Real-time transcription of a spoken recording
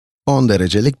10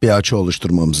 derecelik bir açı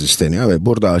oluşturmamız isteniyor ve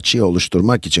burada açıyı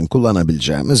oluşturmak için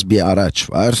kullanabileceğimiz bir araç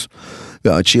var.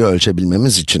 Ve açıyı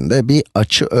ölçebilmemiz için de bir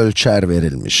açı ölçer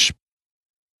verilmiş.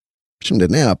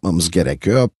 Şimdi ne yapmamız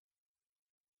gerekiyor?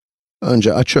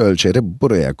 Önce açı ölçeri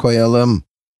buraya koyalım.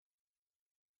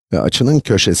 Ve açının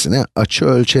köşesine açı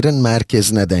ölçerin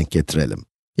merkezine denk getirelim.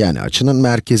 Yani açının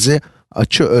merkezi,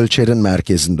 açı ölçerin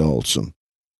merkezinde olsun.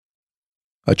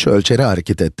 Açı ölçeri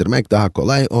hareket ettirmek daha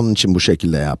kolay, onun için bu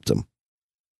şekilde yaptım.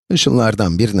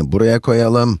 Işınlardan birini buraya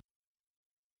koyalım.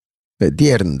 Ve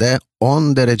diğerini de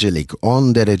 10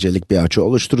 derecelik bir açı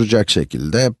oluşturacak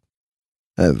şekilde,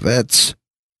 evet,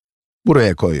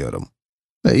 buraya koyuyorum.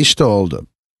 Ve işte oldu.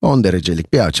 10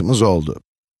 derecelik bir açımız oldu.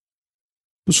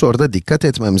 Bu soruda dikkat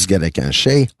etmemiz gereken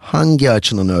şey, hangi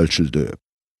açının ölçüldüğü.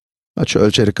 Açı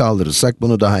ölçeri kaldırırsak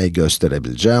bunu daha iyi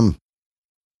gösterebileceğim.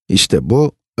 İşte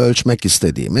bu, ölçmek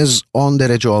istediğimiz, 10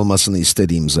 derece olmasını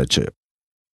istediğimiz açı.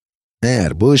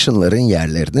 Eğer bu ışınların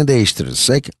yerlerini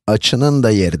değiştirirsek, açının da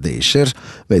yeri değişir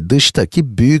ve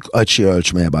dıştaki büyük açıyı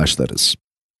ölçmeye başlarız.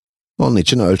 Onun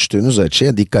için ölçtüğünüz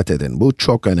açıya dikkat edin, bu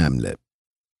çok önemli.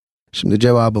 Şimdi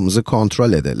cevabımızı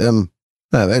kontrol edelim.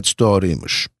 Evet,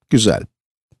 doğruymuş. Güzel.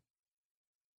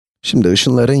 Şimdi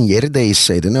ışınların yeri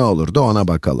değişseydi ne olurdu ona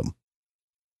bakalım.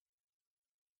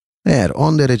 Eğer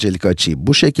 10 derecelik açıyı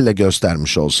bu şekilde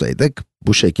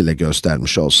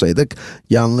göstermiş olsaydık,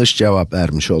 yanlış cevap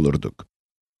vermiş olurduk.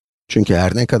 Çünkü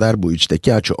her ne kadar bu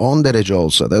içteki açı 10 derece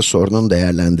olsa da sorunun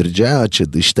değerlendireceği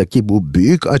açı dıştaki bu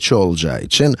büyük açı olacağı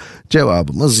için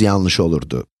cevabımız yanlış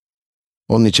olurdu.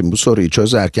 Onun için bu soruyu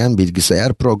çözerken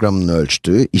bilgisayar programının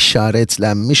ölçtüğü,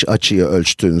 işaretlenmiş açıyı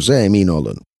ölçtüğünüze emin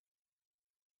olun.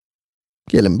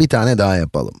 Gelin bir tane daha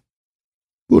yapalım.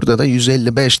 Burada da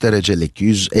 155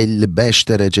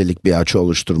 derecelik bir açı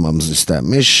oluşturmamız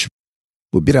istenmiş.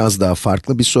 Bu biraz daha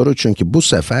farklı bir soru çünkü bu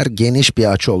sefer geniş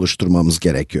bir açı oluşturmamız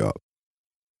gerekiyor.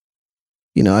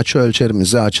 Yine açı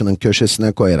ölçerimizi açının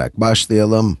köşesine koyarak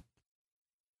başlayalım.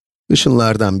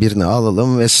 Işınlardan birini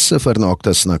alalım ve 0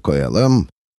 noktasına koyalım.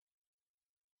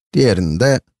 Diğerini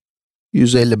de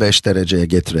 155 dereceye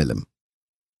getirelim.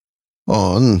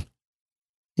 10,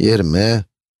 20,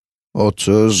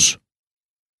 30,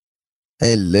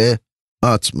 50,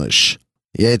 60,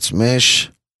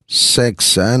 70,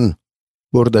 80,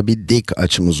 burada bir dik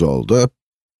açımız oldu.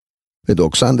 Ve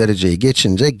 90 dereceyi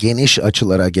geçince geniş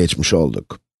açılara geçmiş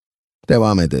olduk.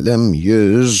 Devam edelim.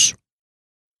 100,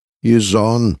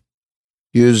 110,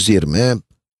 120,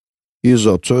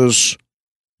 130,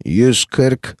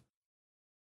 140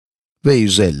 ve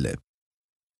 150.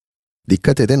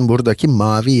 Dikkat edin, buradaki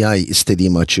mavi yay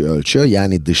istediğim açıyı ölçüyor,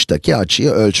 yani dıştaki açıyı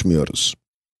ölçmüyoruz.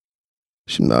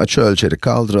 Şimdi açı ölçeri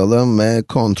kaldıralım ve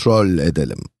kontrol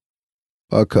edelim.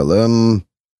 Bakalım.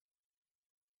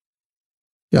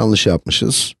 Yanlış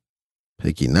yapmışız.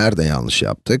 Peki nerede yanlış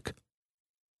yaptık?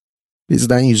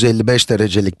 Bizden 155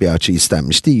 derecelik bir açı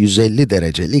istenmişti, 150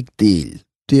 derecelik değil,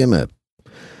 değil mi?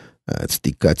 Evet,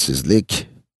 dikkatsizlik.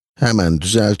 Hemen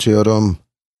düzeltiyorum.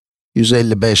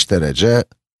 155 derece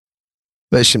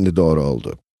ve şimdi doğru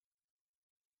oldu.